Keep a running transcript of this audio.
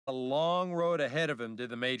A long road ahead of him to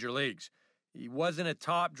the major leagues. He wasn't a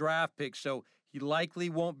top draft pick, so he likely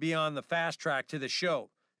won't be on the fast track to the show,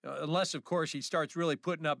 unless, of course, he starts really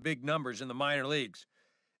putting up big numbers in the minor leagues.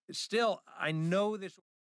 Still, I know this.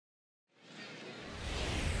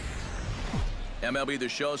 MLB The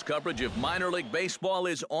Show's coverage of minor league baseball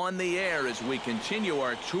is on the air as we continue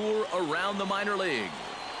our tour around the minor league.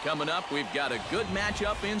 Coming up, we've got a good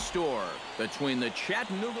matchup in store between the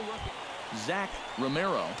Chattanooga rookie Zach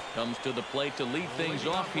Romero comes to the plate to lead things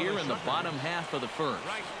off here in the bottom half of the first.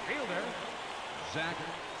 Right fielder, Zach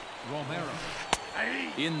Romero.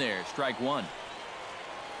 In there, strike one.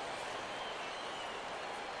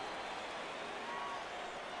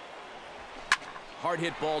 Hard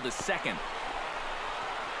hit ball to second.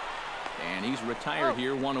 And he's retired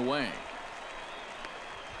here, one away.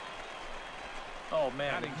 Oh,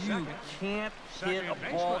 man, you can't hit a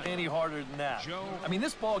ball any harder than that. I mean,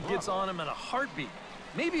 this ball gets on him in a heartbeat.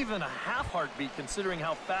 Maybe even a half heartbeat, considering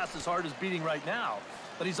how fast his heart is beating right now.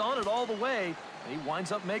 But he's on it all the way, and he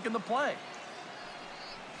winds up making the play.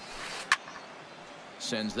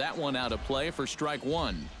 Sends that one out of play for strike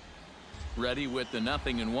one. Ready with the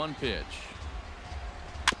 0-1 pitch.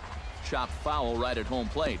 Chopped foul right at home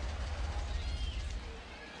plate.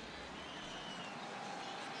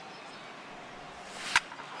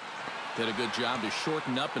 Did a good job to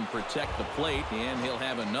shorten up and protect the plate, and he'll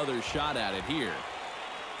have another shot at it here.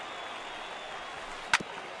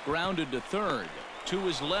 Grounded to third. To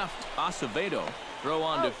his left, Acevedo. Throw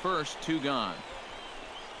on to first, two gone.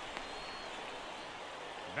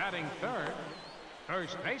 Batting third,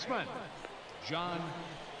 first baseman, John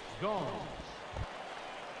Gomes.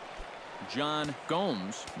 John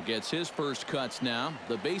Gomes gets his first cuts now.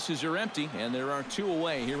 The bases are empty, and there are two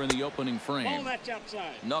away here in the opening frame. Ball that's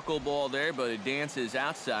outside. Knuckleball there, but it dances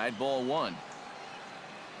outside. Ball one.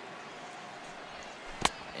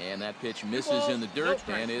 And that pitch misses in the dirt,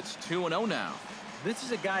 and it's 2-0 now. This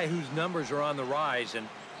is a guy whose numbers are on the rise, and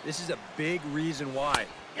this is a big reason why.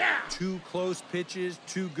 Yeah. 2 close pitches,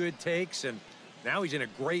 2 good takes, and now he's in a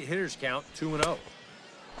great hitter's count, 2-0.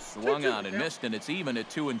 Swung on and missed, and it's even at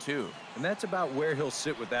 2-2. And that's about where he'll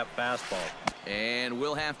sit with that fastball. And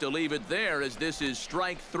we'll have to leave it there as this is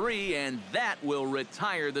strike 3, and that will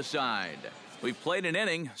retire the side. We've played an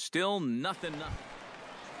inning, still 0-0.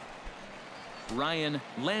 Ryan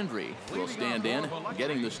Landry will stand in,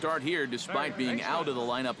 getting the start here despite being out of the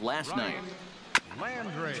lineup last night.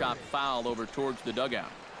 Chopped foul over towards the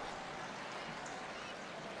dugout.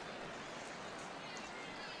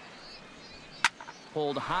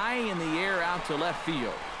 Pulled high in the air out to left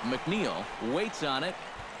field. McNeil waits on it.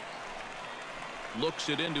 Looks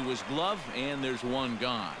it into his glove, and there's one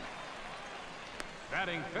gone.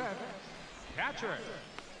 Batting fifth, catcher,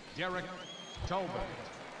 Derek Tolbert.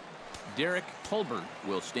 Derek Tolbert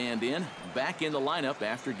will stand in, back in the lineup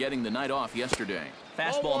after getting the night off yesterday.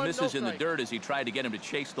 Fastball misses in the dirt as he tried to get him to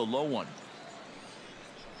chase the low one.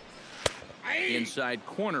 Inside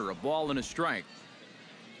corner, a ball and a strike.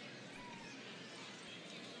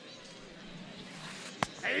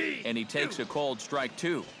 And he takes a called strike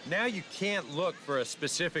 2. Now you can't look for a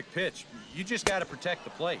specific pitch. You just got to protect the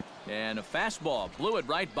plate. And a fastball blew it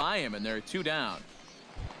right by him, and there are 2 down.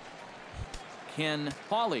 Ken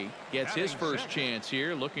Hawley gets his first chance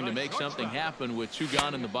here, looking to make something happen with 2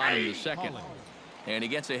 gone in the bottom of the second. And he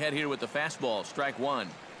gets ahead here with the fastball, strike 1.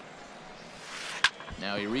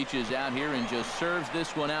 Now he reaches out here and just serves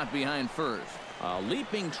this one out behind first. A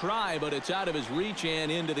leaping try, but it's out of his reach and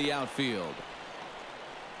into the outfield.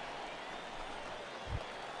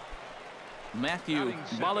 Matthew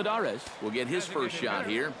Balladares will get his first shot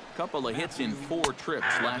here. Couple of hits in 4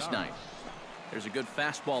 trips last night. There's a good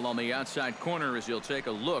fastball on the outside corner as he'll take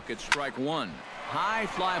a look at strike 1. High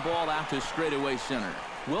fly ball out to straightaway center.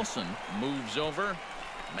 Wilson moves over,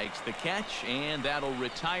 makes the catch, and that'll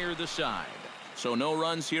retire the side. So no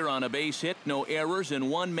runs here on a base hit, no errors, and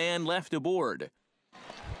 1 man left aboard.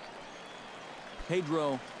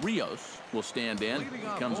 Pedro Rios will stand in.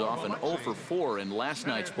 He comes off an 0 for 4 in last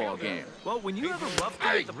night's ball game. Well, when you have a rough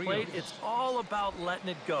day at the plate, it's all about letting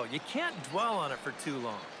it go. You can't dwell on it for too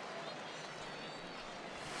long.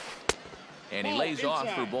 And he lays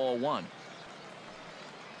off for ball 1.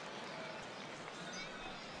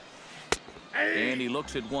 And he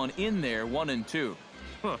looks at one in there, 1-2.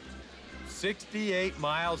 68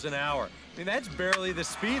 miles an hour. I mean, that's barely the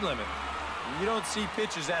speed limit. You don't see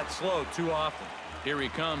pitches that slow too often. Here he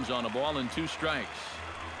comes on a ball and 2 strikes.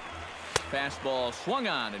 Fastball swung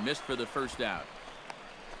on and missed for the first out.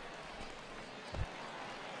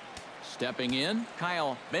 Stepping in,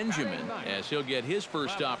 Kyle Benjamin, as he'll get his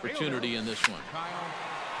first opportunity in this one.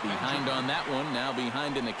 Behind on that one. Now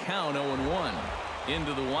behind in the count. 0-1.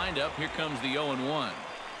 Into the windup. Here comes the 0-1.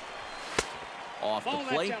 Off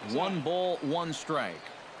the plate. 1 ball, 1 strike.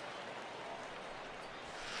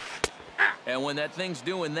 And when that thing's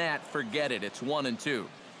doing that, forget it. It's 1-2.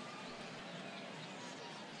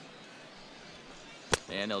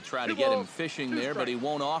 And they'll try to get him fishing there, but he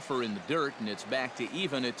won't offer in the dirt, and it's back to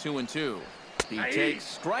even at 2-2. He takes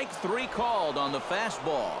strike 3 called on the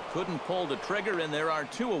fastball. Couldn't pull the trigger, and there are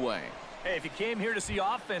 2 away. Hey, if you came here to see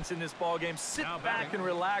offense in this ball game, sit back and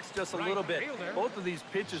relax just a little bit. Both of these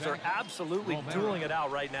pitches are absolutely dueling it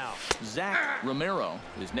out right now. Zach Romero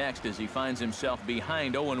is next as he finds himself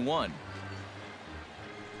behind 0-1.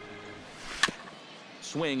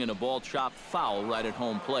 Swing and a ball chopped foul right at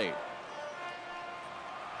home plate.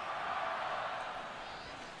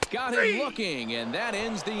 Got him looking, and that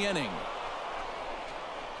ends the inning.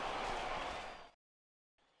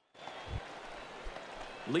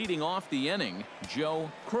 Leading off the inning,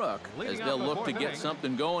 Joe Crook, as they'll look to get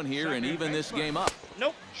something going here and even this game up.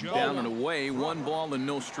 Nope. Down and away, 1 ball and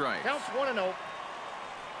no strikes. Counts 1-0.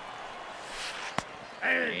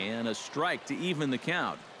 And a strike to even the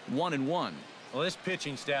count. 1-1. Well, this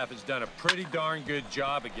pitching staff has done a pretty darn good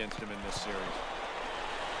job against him in this series.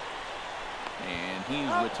 And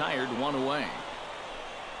he's retired, 1 away.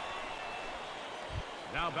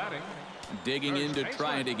 Now batting. Digging in to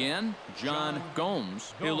try it again, John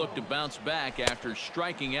Gomes. He'll look to bounce back after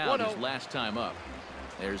striking out his last time up.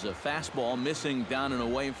 There's a fastball missing down and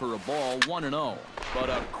away for a ball, 1-0. But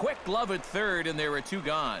a quick glove at third, and there are 2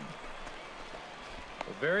 gone.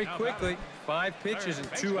 Well, very quickly, 5 pitches and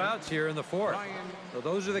 2 outs here in the 4th. So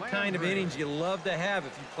those are the kind of innings you love to have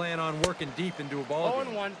if you plan on working deep into a ball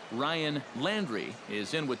game. 0-1. Ryan Landry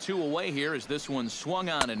is in with 2 away here as this one swung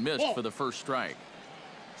on and missed for the first strike.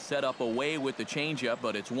 Set up away with the changeup,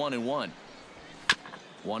 but it's 1-1.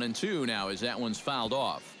 1-2 now as that one's fouled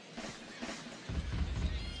off.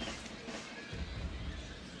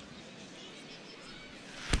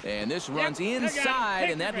 And this runs inside,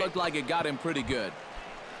 and that looked like it got him pretty good.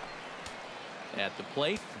 At the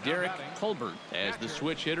plate, Derek Colbert, as the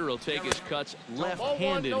switch hitter, will take his cuts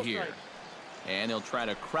left-handed here. And he'll try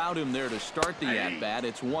to crowd him there to start the at-bat.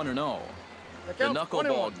 It's 1-0. The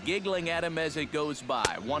knuckleball giggling at him as it goes by.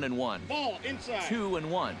 1-1. Ball inside.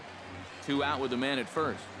 2-1. 2 out with the man at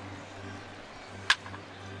first.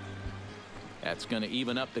 That's going to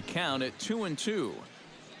even up the count at 2-2.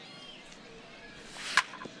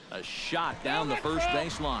 A shot down the first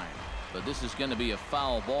baseline. But this is going to be a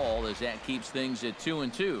foul ball as that keeps things at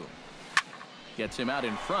 2-2. Gets him out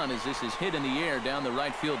in front as this is hit in the air down the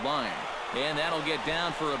right field line. And that'll get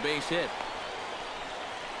down for a base hit.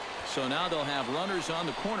 So now they'll have runners on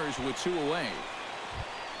the corners with 2 away.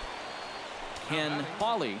 Ken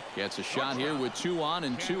Hawley gets a shot here with 2 on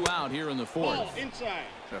and 2 out here in the 4th. Inside.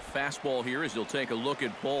 A fastball here as they'll take a look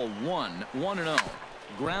at ball 1. 1-0.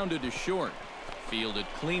 Grounded to short. Fielded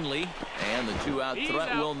cleanly, and the 2-out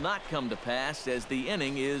threat will not come to pass as the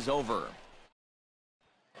inning is over.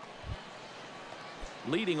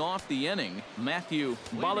 Leading off the inning, Matthew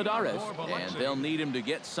Balladares, and they'll need him to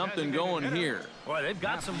get something going here. Boy, they've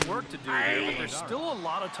got some work to do here, but there's still a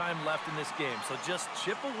lot of time left in this game, so just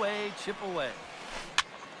chip away, chip away.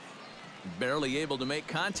 Barely able to make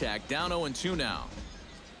contact, down 0-2 now.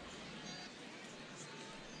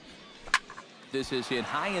 This is hit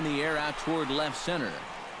high in the air out toward left center.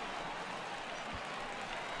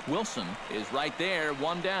 Wilson is right there,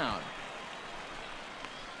 1 down.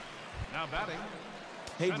 Now batting.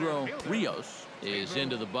 Pedro Rios is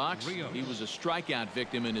into the box. He was a strikeout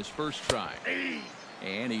victim in his first try.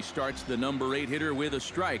 And he starts the number 8 hitter with a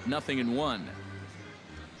strike, 0-1.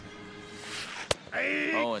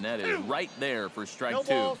 Oh, and that is right there for strike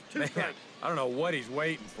 2. Man, I don't know what he's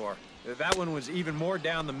waiting for. That one was even more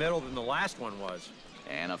down the middle than the last one was.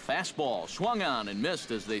 And a fastball swung on and missed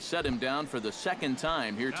as they set him down for the 2nd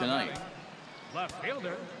time here tonight. Left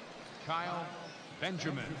fielder, Kyle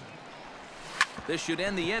Benjamin. This should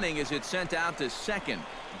end the inning as it's sent out to second.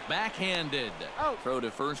 Backhanded. Throw to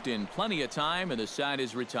first in plenty of time, and the side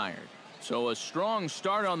is retired. So a strong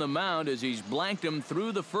start on the mound as he's blanked him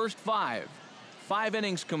through the first 5. 5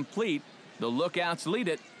 innings complete. The Lookouts lead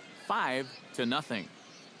it 5-0.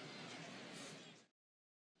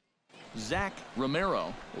 Zach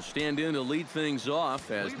Romero will stand in to lead things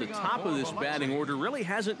off as the top of this batting order really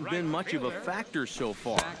hasn't been much of a factor so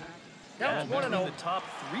far. Yeah, between the top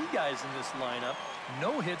 3 guys in this lineup,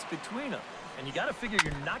 no hits between them. And you got to figure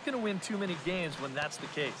you're not going to win too many games when that's the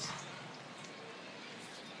case.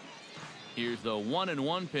 Here's the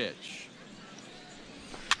 1-1 pitch.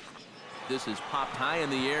 This is popped high in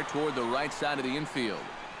the air toward the right side of the infield.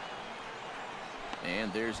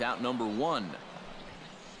 And there's out number one.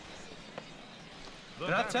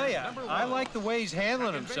 And I'll tell you, I like the way he's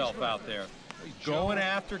handling himself out there. He's going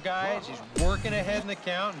after guys, he's working ahead in the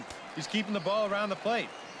count, and he's keeping the ball around the plate.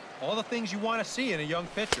 All the things you want to see in a young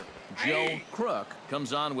pitcher. Joe Crook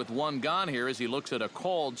comes on with one gone here as he looks at a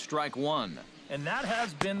called strike one. And that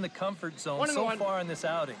has been the comfort zone so far in this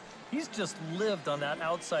outing. He's just lived on that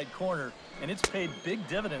outside corner, and it's paid big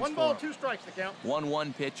dividends for him. 1 ball, 2 strikes to count.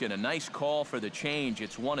 1-1 pitch and a nice call for the change.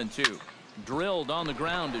 It's 1-2. Drilled on the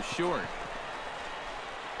ground is short.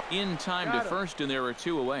 In time to first, and there are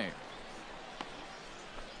 2 away.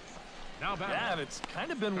 Yeah, it's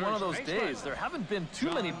kind of been one of those days. There haven't been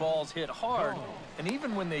too many balls hit hard, and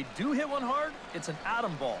even when they do hit one hard, it's an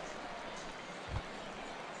atom ball.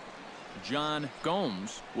 John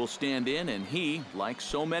Gomes will stand in, and he, like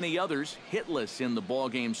so many others, hitless in the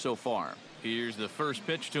ballgame so far. Here's the first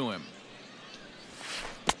pitch to him.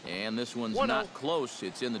 And this one's not close.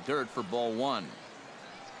 It's in the dirt for ball 1.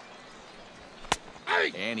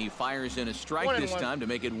 And he fires in a strike this time to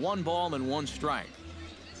make it 1 ball and 1 strike.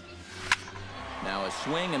 Now a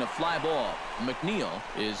swing and a fly ball. McNeil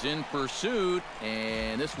is in pursuit,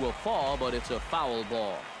 and this will fall, but it's a foul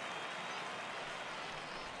ball.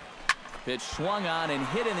 Pitch swung on and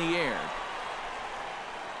hit in the air.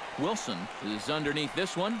 Wilson is underneath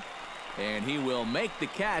this one, and he will make the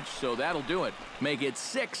catch, so that'll do it. Make it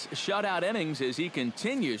 6 shutout innings as he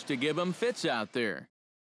continues to give them fits out there.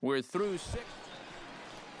 We're through 6.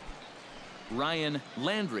 Ryan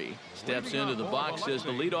Landry steps into the box as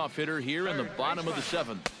the leadoff hitter here in the bottom of the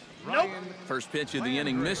 7th. Nope. First pitch of the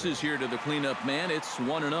inning misses here to the cleanup man. It's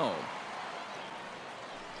 1-0.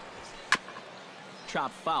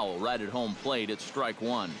 Chop foul right at home plate. It's strike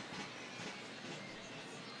 1.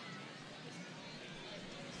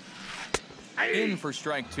 In for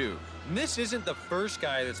strike 2. And this isn't the first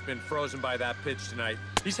guy that's been frozen by that pitch tonight.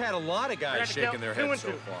 He's had a lot of guys shaking their heads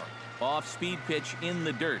so far. Off-speed pitch in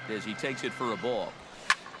the dirt as he takes it for a ball.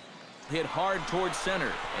 Hit hard towards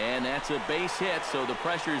center, and that's a base hit, so the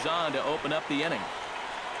pressure's on to open up the inning.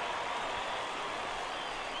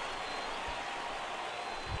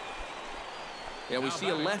 Yeah, we see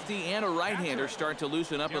a lefty and a right-hander start to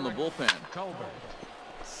loosen up in the bullpen.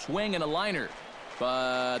 Swing and a liner,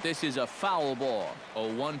 but this is a foul ball. A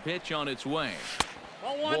 1 pitch on its way.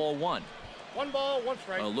 Ball 1. 1 ball, 1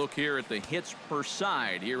 strike. A look here at the hits per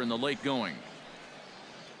side here in the late going.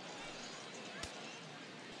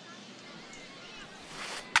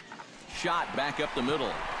 Shot back up the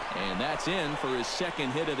middle, and that's in for his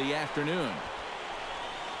 2nd hit of the afternoon.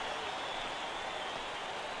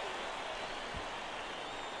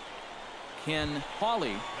 Ken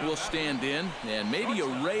Hawley will stand in, and maybe a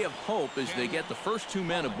ray of hope as they get the first 2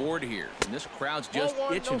 men aboard here. And this crowd's just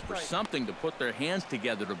itching for something to put their hands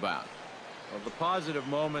together about. Well, the positive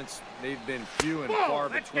moments, they've been few and far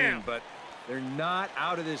between, but they're not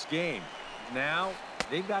out of this game. Now,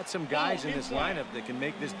 they've got some guys in this lineup that can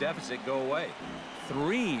make this deficit go away.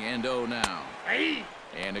 3-0 now.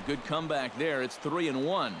 And a good comeback there. It's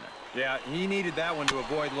 3-1. Yeah, he needed that one to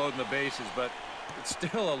avoid loading the bases, but it's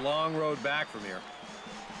still a long road back from here.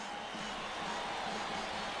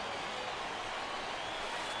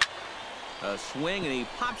 A swing, and he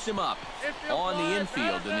pops him up on the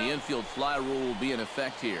infield, and the infield fly rule will be in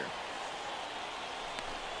effect here.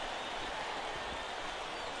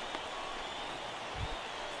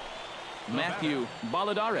 Matthew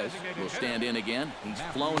Balladares will stand in again. He's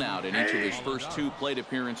flown out in each of his first 2 plate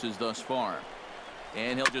appearances thus far.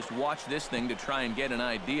 And he'll just watch this thing to try and get an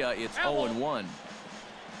idea. It's 0-1.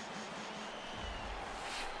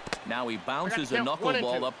 Now he bounces a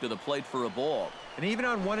knuckleball up to the plate for a ball. And even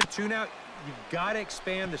on 1 and 2 now, you've got to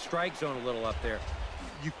expand the strike zone a little up there.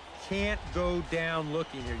 You can't go down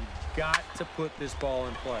looking here. You've got to put this ball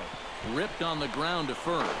in play. Ripped on the ground to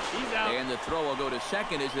first. And the throw will go to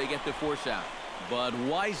second as they get the force out. But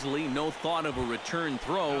wisely, no thought of a return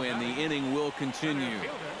throw, and the inning will continue.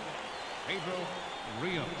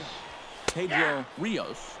 Pedro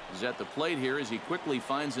Rios is at the plate here as he quickly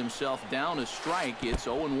finds himself down a strike. It's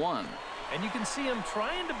 0-1. And you can see him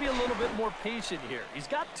trying to be a little bit more patient here. He's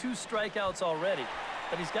got 2 strikeouts already,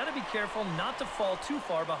 but he's got to be careful not to fall too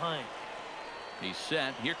far behind. He's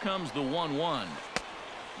set. Here comes the 1-1.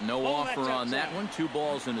 No offer on that one. 2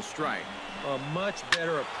 balls and a strike. A much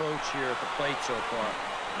better approach here at the plate so far.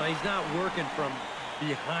 Now, he's not working from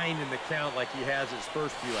behind in the count like he has his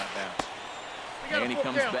first few at-bats. And he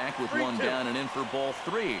comes back with 1 down and in for ball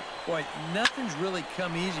 3. Boy, nothing's really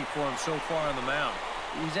come easy for him so far on the mound.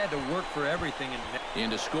 He's had to work for everything. In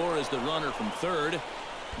to score is the runner from third.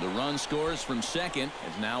 The run scores from second.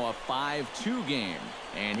 It's now a 5-2 game.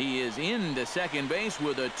 And he is into second base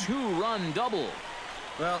with a 2-run double.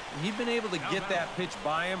 Well, he'd been able to get that pitch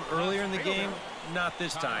by him earlier in the game. Not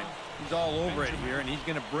this time. He's all over it here, and he's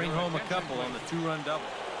going to bring home a couple on the 2-run double.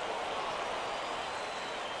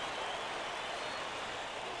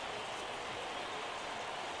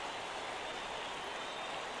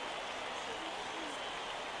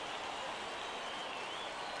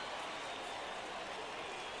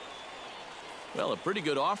 Well, a pretty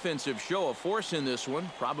good offensive show of force in this one.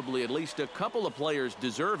 Probably at least a couple of players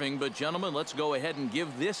deserving. But, gentlemen, let's go ahead and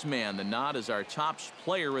give this man the nod as our top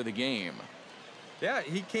player of the game. Yeah,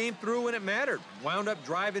 he came through when it mattered. Wound up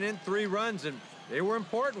driving in 3 runs, and they were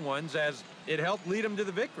important ones as it helped lead him to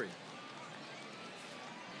the victory.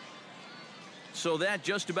 So that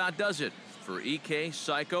just about does it. For EK,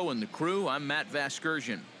 Psycho, and the crew, I'm Matt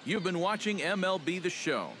Vasgersian. You've been watching MLB The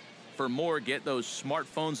Show. For more, get those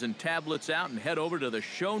smartphones and tablets out and head over to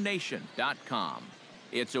theshownation.com.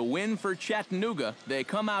 It's a win for Chattanooga. They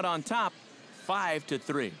come out on top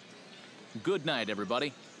 5-3. Good night,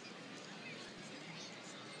 everybody.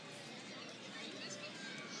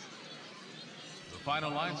 The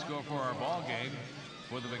final line score for our ball game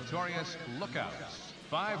for the victorious Lookouts.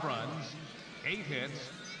 5 runs, 8 hits,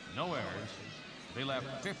 no errors. They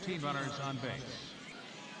left 15 runners on base.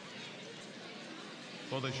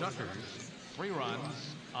 For the Shuckers, 3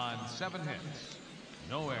 runs on 7 hits.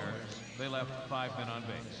 No errors. They left 5 men on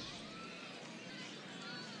base.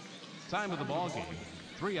 Time of the ball game,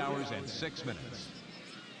 3 hours and 6 minutes.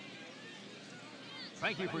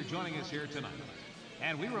 Thank you for joining us here tonight.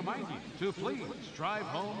 And we remind you to please drive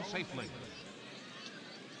home safely.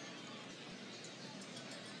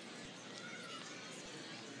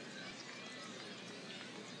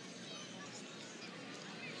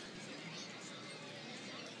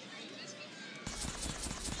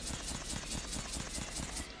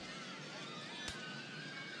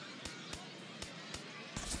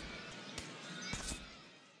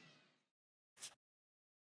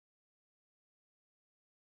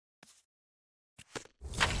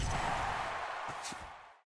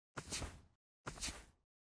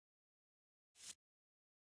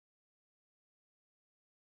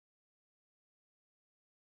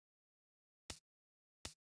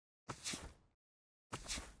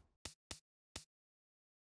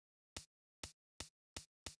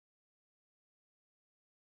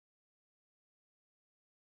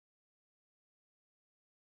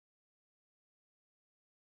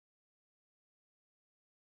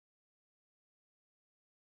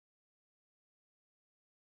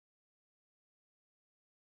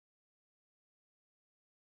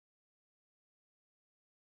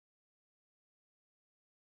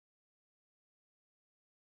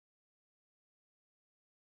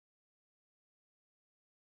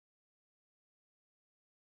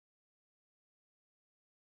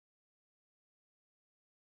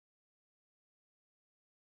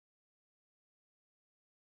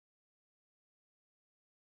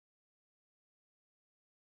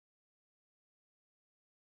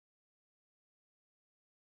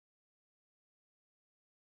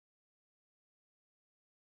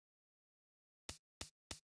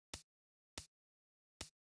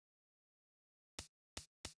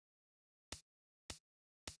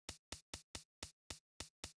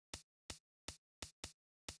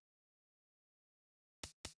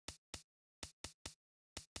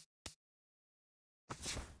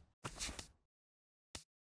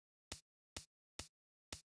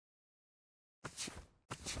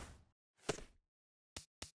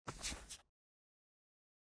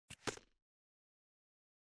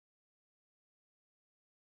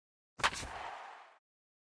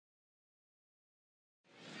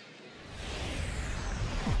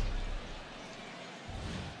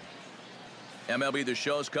 MLB The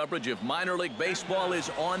Show's coverage of minor league baseball is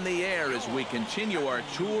on the air as we continue our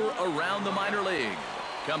tour around the minor league.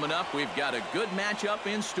 Coming up, we've got a good matchup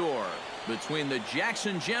in store between the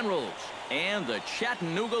Jackson Generals and the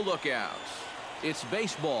Chattanooga Lookouts. It's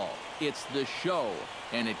baseball, it's the show,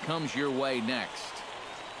 and it comes your way next.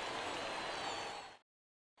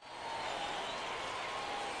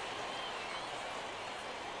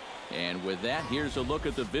 And with that, here's a look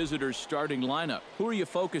at the visitors' starting lineup. Who are you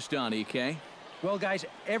focused on, EK? Well, guys,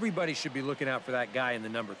 everybody should be looking out for that guy in the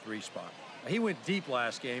number 3 spot. He went deep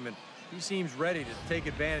last game, and he seems ready to take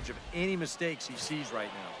advantage of any mistakes he sees right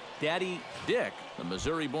now. Daddy Dick, the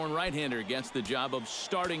Missouri-born right-hander, gets the job of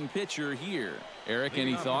starting pitcher here. Eric,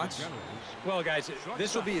 any thoughts? Well, guys,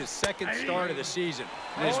 this will be his 2nd start of the season.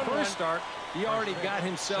 In his first start, he already got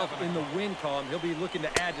himself in the win column. He'll be looking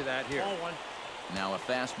to add to that here. Now a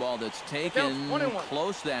fastball that's taken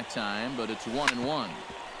close that time, but it's 1-1.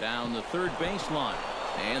 Down the third baseline.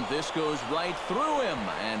 And this goes right through him.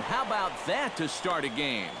 And how about that to start a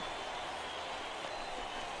game?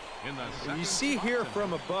 You see here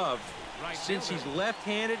from above, since he's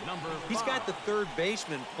left-handed, he's got the third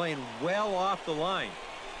baseman playing well off the line.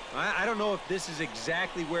 I don't know if this is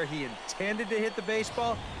exactly where he intended to hit the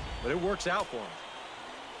baseball, but it works out for him.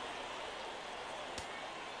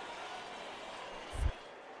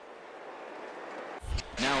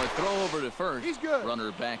 Now a throw over to first. He's good.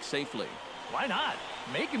 Runner back safely. Why not?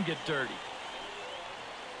 Make him get dirty.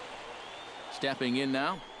 Stepping in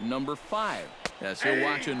now, number 5. As he'll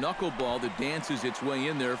watch a knuckleball that dances its way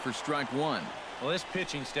in there for strike 1. Well, this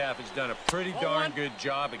pitching staff has done a pretty darn good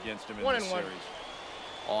job against him in this series.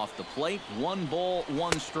 Off the plate, 1 ball,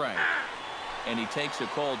 1 strike. And he takes a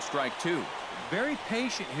called strike 2. Very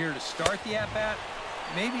patient here to start the at-bat.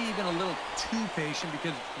 Maybe even a little too patient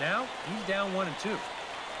because now he's down 1-2.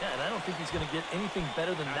 Yeah, and I don't think he's going to get anything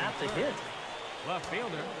better than that to hit. Left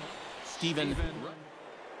fielder. Steven.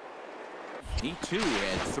 He, too,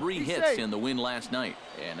 had 3 hits in the win last night.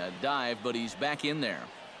 And a dive, but he's back in there.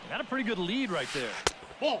 Got a pretty good lead right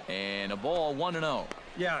there. And a ball, 1-0.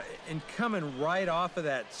 Yeah, and coming right off of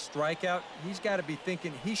that strikeout, he's got to be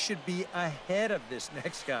thinking he should be ahead of this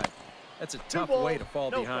next guy. That's a tough way to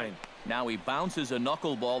fall behind. Now he bounces a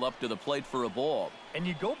knuckleball up to the plate for a ball. And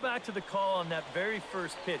you go back to the call on that very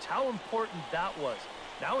first pitch, how important that was.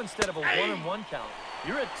 Now instead of a 1-1 count,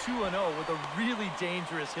 you're at 2-0 with a really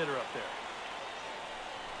dangerous hitter up there.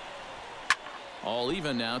 All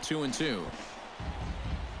even now, 2-2.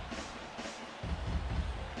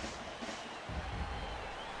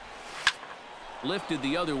 Lifted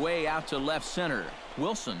the other way out to left center.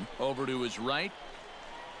 Wilson over to his right.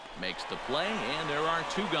 Makes the play, and there are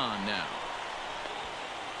 2 gone now.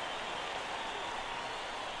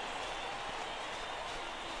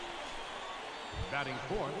 Batting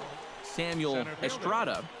fourth. Samuel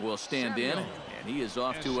Estrada will stand in, and he is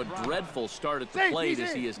off to a dreadful start at the plate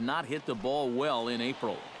as he has not hit the ball well in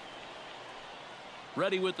April.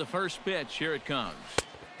 Ready with the first pitch. Here it comes.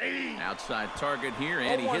 Outside target here,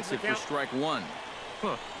 and he hits it for strike 1.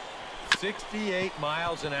 68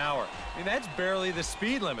 miles an hour. I mean, that's barely the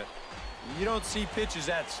speed limit. You don't see pitches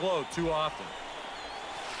that slow too often.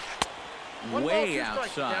 Way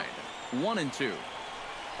outside. 1-2.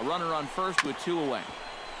 A runner on first with 2 away.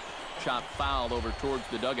 Chop foul over towards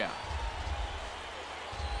the dugout.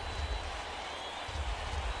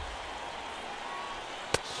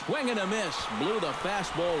 Swing and a miss. Blew the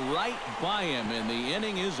fastball right by him, and the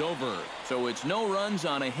inning is over. So it's no runs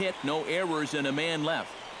on a hit, no errors, and a man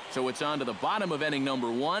left. So it's on to the bottom of inning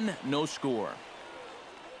number 1, no score.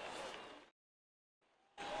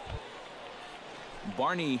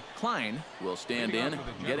 Barney Klein will stand in,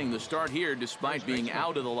 getting the start here despite being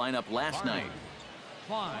out of the lineup last night.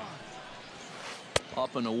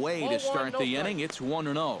 Up and away to start the inning. It's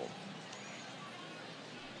 1-0.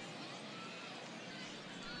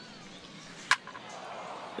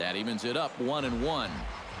 That evens it up, 1-1.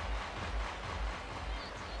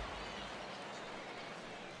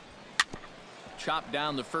 Chopped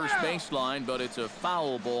down the first baseline, but it's a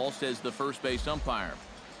foul ball, says the first base umpire.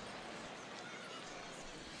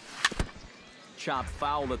 Chop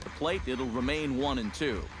foul at the plate. It'll remain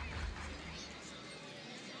 1-2.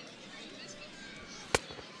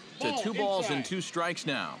 To 2 balls and 2 strikes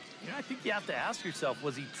now. You know, I think you have to ask yourself,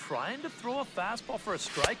 was he trying to throw a fastball for a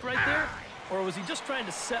strike right there? Or was he just trying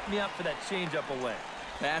to set me up for that changeup away?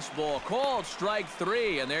 Fastball called, strike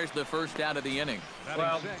 3, and there's the first out of the inning.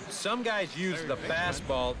 Well, some guys use the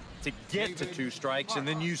fastball to get to 2 strikes and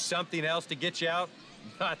then use something else to get you out.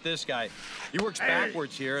 Not this guy. He works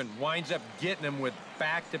backwards here and winds up getting him with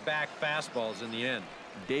back-to-back fastballs in the end.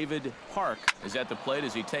 David Park is at the plate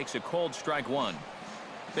as he takes a called strike 1.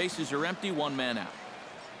 Bases are empty, 1 man out.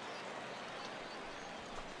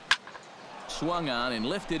 Swung on and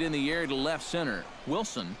lifted in the air to left center.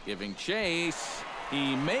 Wilson giving chase.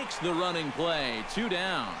 He makes the running play. 2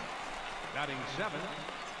 down. Batting 7th,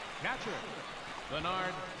 catcher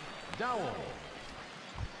Bernard Dowell.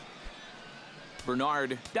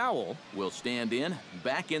 Bernard Dowell will stand in,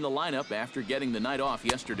 back in the lineup after getting the night off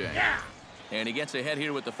yesterday. And he gets ahead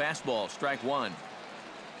here with the fastball, strike 1.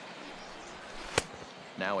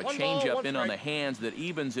 Now a changeup in on the hands that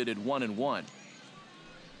evens it at 1-1.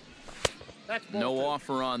 No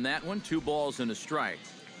offer on that one. 2 balls and a strike.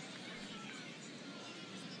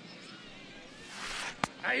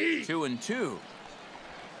 2-2.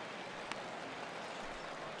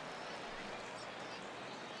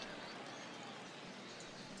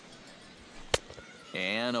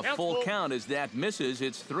 And a full count as that misses.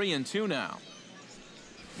 It's 3-2 now.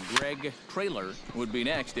 Greg Trailer would be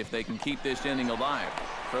next if they can keep this inning alive.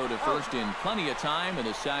 Throw to first in plenty of time, and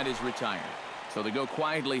the side is retired. So they go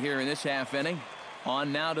quietly here in this half inning.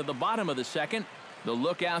 On now to the bottom of the second. The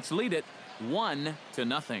Lookouts lead it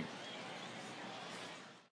 1-0.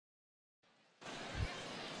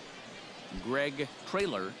 Greg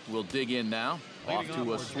Trailer will dig in now. Off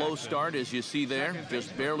to a slow start, as you see there.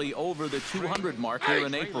 Just barely over the 200 mark here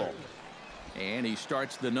in April. And he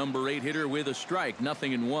starts the number 8 hitter with a strike.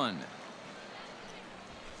 0-1.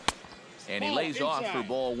 And he lays off for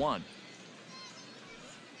ball 1.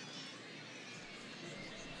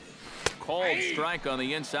 Called strike on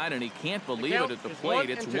the inside, and he can't believe it at the plate.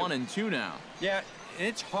 It's 1-2 now. Yeah,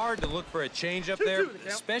 it's hard to look for a changeup there,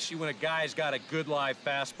 especially when a guy's got a good live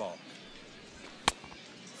fastball.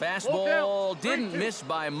 Fastball didn't miss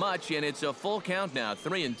by much, and it's a full count now,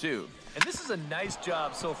 3-2. And this is a nice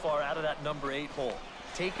job so far out of that number 8 hole.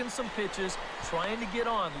 Taking some pitches, trying to get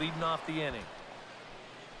on, leading off the inning.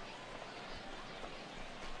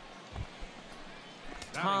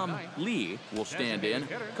 Tom Lee will stand in.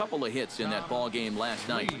 A couple of hits in that ball game last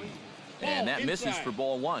night. And that misses for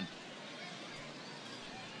ball 1.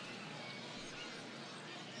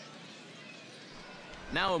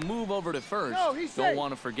 Now a move over to first. Don't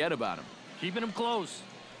want to forget about him. Keeping him close.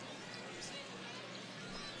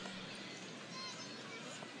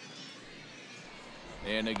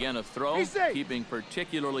 And again a throw, keeping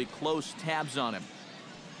particularly close tabs on him.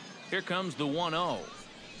 Here comes the 1-0.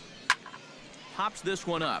 Pops this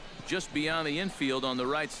one up just beyond the infield on the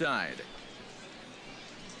right side.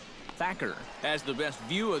 Thacker has the best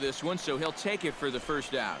view of this one, so he'll take it for the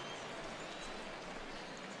first out.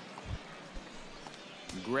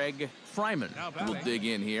 Greg Fryman will dig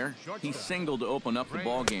in here. He singled to open up the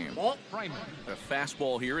ball game. A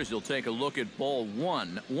fastball here as he'll take a look at ball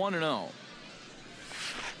 1. 1-0.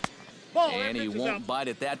 And he won't bite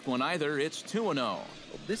at that one either. It's 2-0.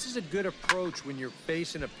 This is a good approach when you're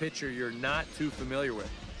facing a pitcher you're not too familiar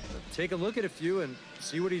with. Take a look at a few and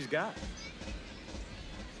see what he's got.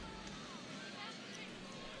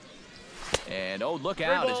 And oh, look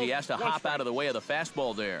out as he has to hop out of the way of the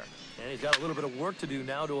fastball there. And he's got a little bit of work to do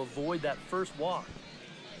now to avoid that first walk.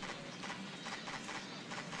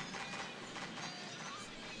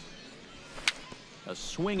 A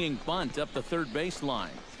swinging bunt up the third baseline.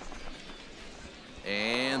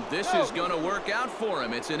 And this is going to work out for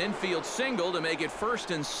him. It's an infield single to make it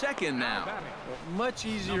first and second now. Well, much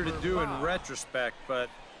easier to do in retrospect, but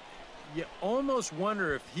you almost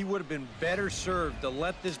wonder if he would have been better served to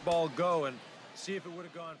let this ball go and see if it would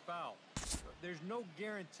have gone foul. There's no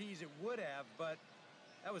guarantees it would have, but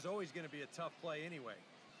that was always going to be a tough play anyway.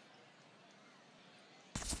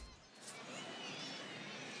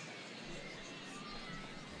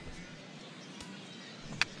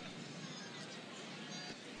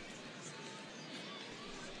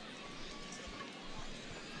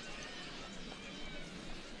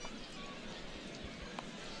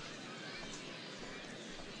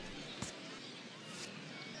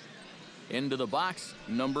 Into the box,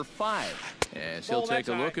 number 5, as he'll take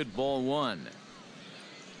a look at ball 1.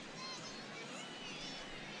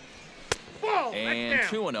 And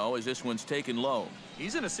 2-0 as this one's taken low.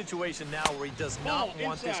 He's in a situation now where he does not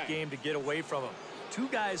want this game to get away from him. 2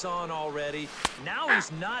 guys on already. Now he's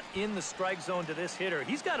not in the strike zone to this hitter.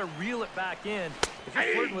 He's got to reel it back in. If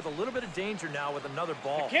he's flirting with a little bit of danger now with another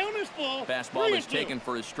ball. Count is full. Fastball is taken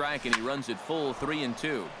for a strike, and he runs it full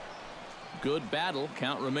 3-2. Good battle.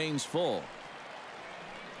 Count remains full.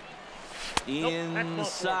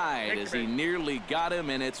 Inside as he nearly got him,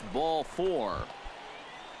 and it's ball 4.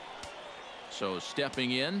 So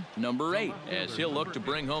stepping in, number 8, as he'll look to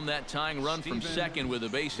bring home that tying run from second with a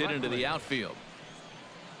base hit into the outfield.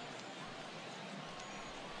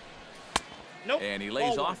 And he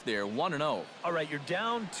lays off there, 1-0. All right, you're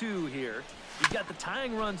down 2 here. You've got the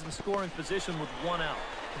tying runs in scoring position with 1 out.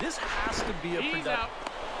 This has to be a productive.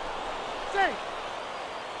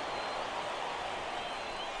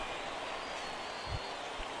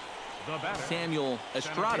 Samuel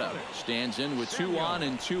Estrada stands in with 2 on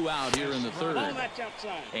and 2 out here in the third.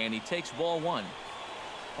 And he takes ball 1.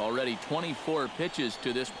 Already 24 pitches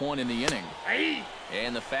to this point in the inning.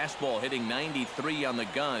 And the fastball hitting 93 on the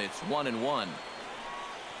gun. It's 1-1.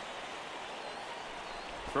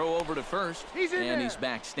 Throw over to first, and he's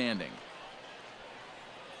back standing.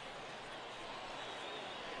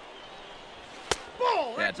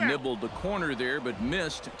 That nibbled the corner there, but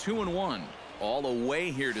missed. 2-1. All the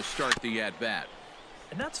way here to start the at-bat.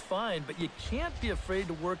 And that's fine, but you can't be afraid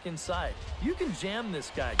to work inside. You can jam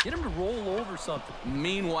this guy. Get him to roll over something.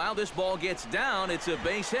 Meanwhile, this ball gets down. It's a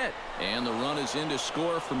base hit. And the run is in to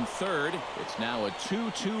score from third. It's now a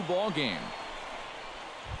 2-2 ball game.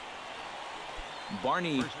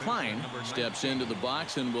 Barney Klein steps into the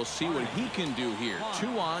box, and we'll see what he can do here. 2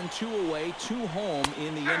 on, 2 away, 2 home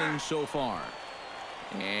in the inning so far.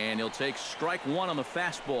 And he'll take strike 1 on the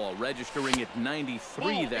fastball, registering at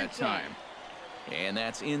 93 that time. And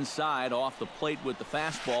that's inside off the plate with the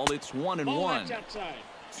fastball. It's 1-1.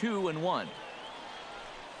 2-1.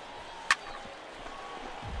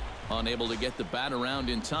 Unable to get the bat around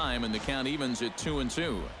in time, and the count evens at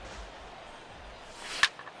 2-2.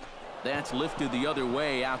 That's lifted the other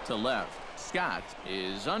way out to left. Scott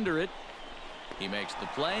is under it. He makes the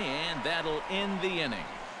play, and that'll end the inning.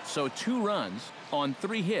 So 2 runs on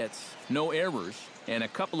 3 hits, no errors, and a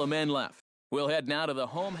couple of men left. We'll head now to the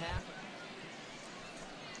home half.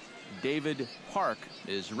 David Park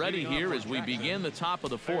is ready here as we begin the top of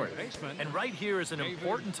the 4th. And right here is an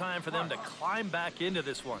important time for them to climb back into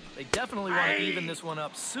this one. They definitely want to even this one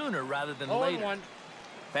up sooner rather than later.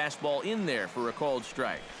 Fastball in there for a called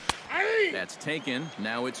strike. That's taken.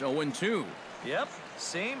 Now it's 0-2. Yep,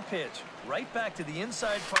 same pitch. Right back to the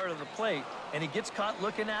inside part of the plate, and he gets caught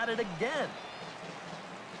looking at it again.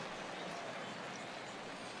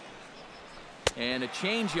 And a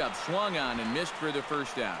changeup swung on and missed for the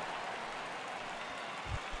first out.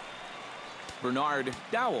 Bernard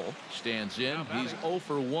Dowell stands in. He's 0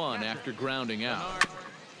 for 1 after grounding out.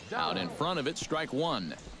 Out in front of it, strike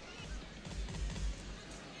 1.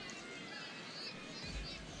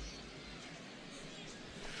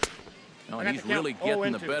 Oh, and he's really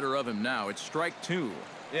getting the better of him now. It's strike 2.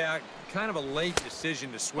 Yeah, kind of a late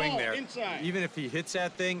decision to swing there. Even if he hits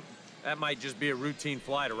that thing, that might just be a routine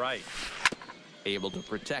fly to right. Able to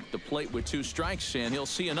protect the plate with 2 strikes, and he'll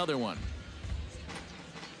see another one.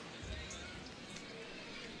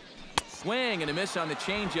 Swing and a miss on the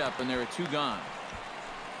changeup, and there are 2 gone.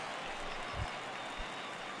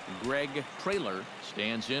 Greg Trailer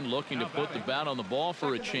stands in, looking to put the bat on the ball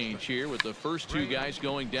for a change here, with the first 2 guys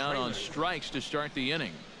going down on strikes to start the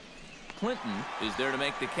inning. Clinton is there to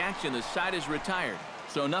make the catch, and the side is retired.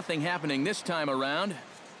 So nothing happening this time around.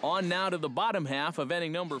 On now to the bottom half of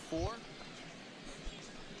inning number 4.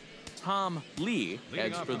 Tom Lee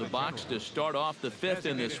heads for the box to start off the 5th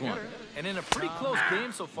in this one. And in a pretty close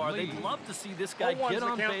game so far, they'd love to see this guy get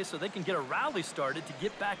on base so they can get a rally started to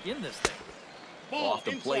get back in this thing. Off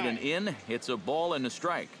the plate and in. It's a ball and a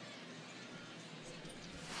strike.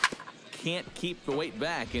 Can't keep the weight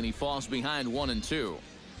back, and he falls behind 1-2.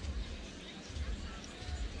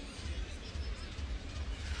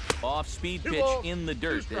 Off-speed pitch in the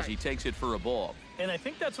dirt as he takes it for a ball. And I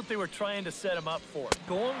think that's what they were trying to set him up for.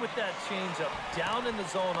 Going with that changeup down in the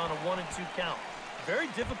zone on a 1-2 count. Very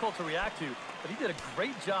difficult to react to, but he did a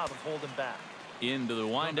great job of holding back. Into the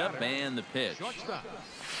windup and the pitch.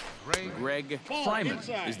 Greg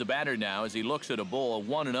Fryman is the batter now as he looks at a ball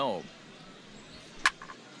 1-0.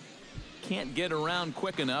 Can't get around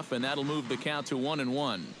quick enough, and that'll move the count to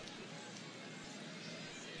 1-1.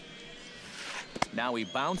 Now he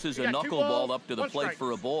bounces a knuckleball up to the plate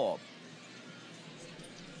for a ball.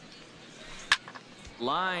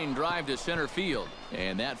 Line drive to center field,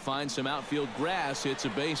 and that finds some outfield grass. It's a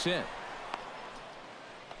base hit.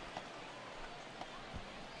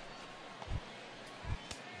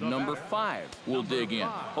 Number 5 will dig in.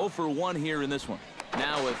 0 for 1 here in this one.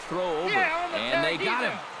 Now a throw over, and they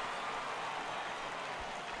got him.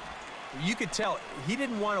 You could tell he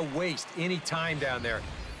didn't want to waste any time down there.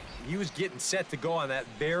 He was getting set to go on that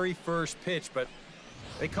very first pitch, but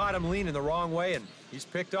they caught him leaning the wrong way, and he's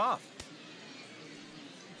picked off.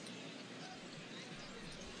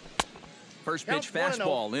 First pitch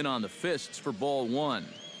fastball in on the fists for ball 1.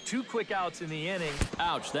 2 quick outs in the inning.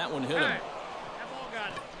 Ouch, that one hit him.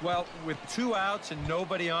 Well, with 2 outs and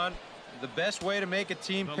nobody on, the best way to make a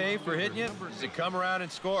team pay for hitting you is to come around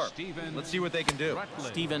and score. Let's see what they can do.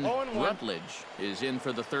 Stephen Rutledge is in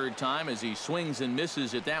for the 3rd time as he swings and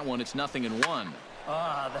misses at that one. It's 0-1.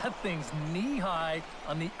 That thing's knee-high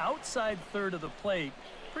on the outside third of the plate.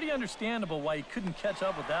 Pretty understandable why he couldn't catch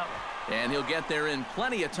up with that one. And he'll get there in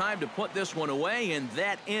plenty of time to put this one away, and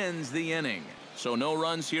that ends the inning. So no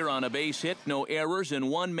runs here on a base hit, no errors, and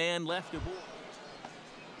 1 man left aboard.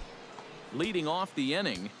 Leading off the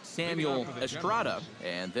inning, Samuel Estrada,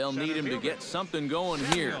 and they'll need him to get something going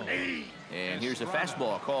here. And here's a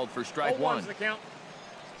fastball called for strike 1.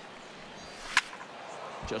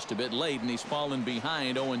 Just a bit late, and he's fallen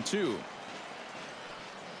behind 0-2.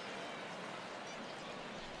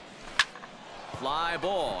 Fly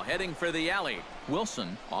ball heading for the alley.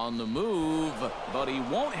 Wilson on the move, but he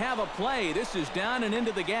won't have a play. This is down and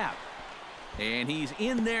into the gap. And he's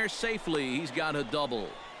in there safely. He's got a double.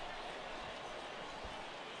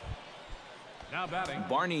 Now batting,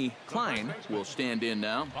 Barney Klein will stand in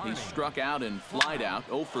now. He's struck out and flied out,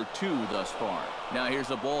 0 for 2 thus far. Now here's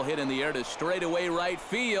a ball hit in the air to straightaway right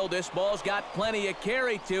field. This ball's got plenty of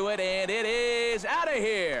carry to it, and it is out of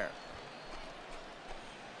here.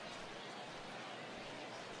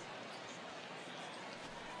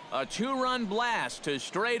 A 2-run blast to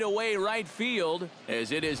straightaway right field,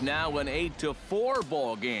 as it is now an 8-4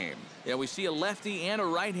 ball game. Yeah, we see a lefty and a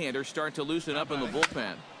right-hander start to loosen up in the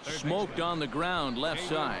bullpen. Smoked on the ground left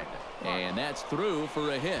side, and that's through for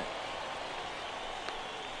a hit.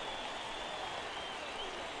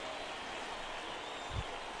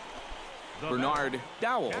 Bernard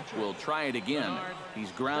Dowell will try it again. He's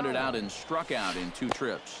grounded out and struck out in 2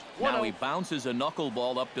 trips. Now he bounces a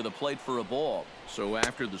knuckleball up to the plate for a ball. So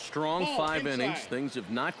after the strong 5 innings, things have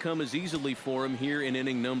not come as easily for him here in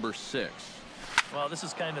inning number 6. Well, this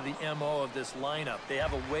is kind of the MO of this lineup. They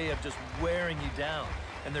have a way of just wearing you down,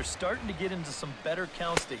 and they're starting to get into some better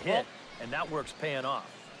counts to hit, and that work's paying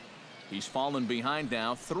off. He's fallen behind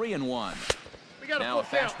now, 3-1. Now a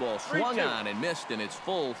fastball swung on and missed, and it's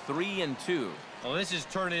full 3-2. Well, this is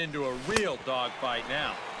turning into a real dogfight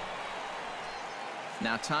now.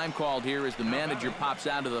 Now time called here as the manager pops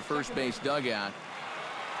out of the first base dugout.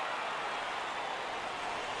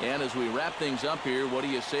 And as we wrap things up here, what do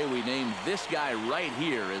you say we name this guy right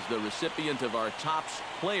here as the recipient of our Topps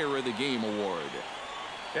Player of the Game award?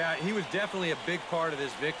 Yeah, he was definitely a big part of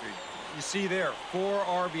this victory. You see there, 4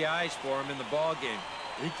 RBIs for him in the ball game.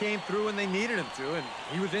 He came through when they needed him to, and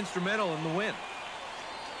he was instrumental in the win.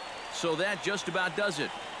 So that just about does it.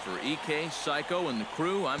 For EK, Psycho, and the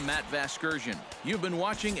crew, I'm Matt Vasgersian. You've been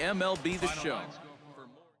watching MLB The Show.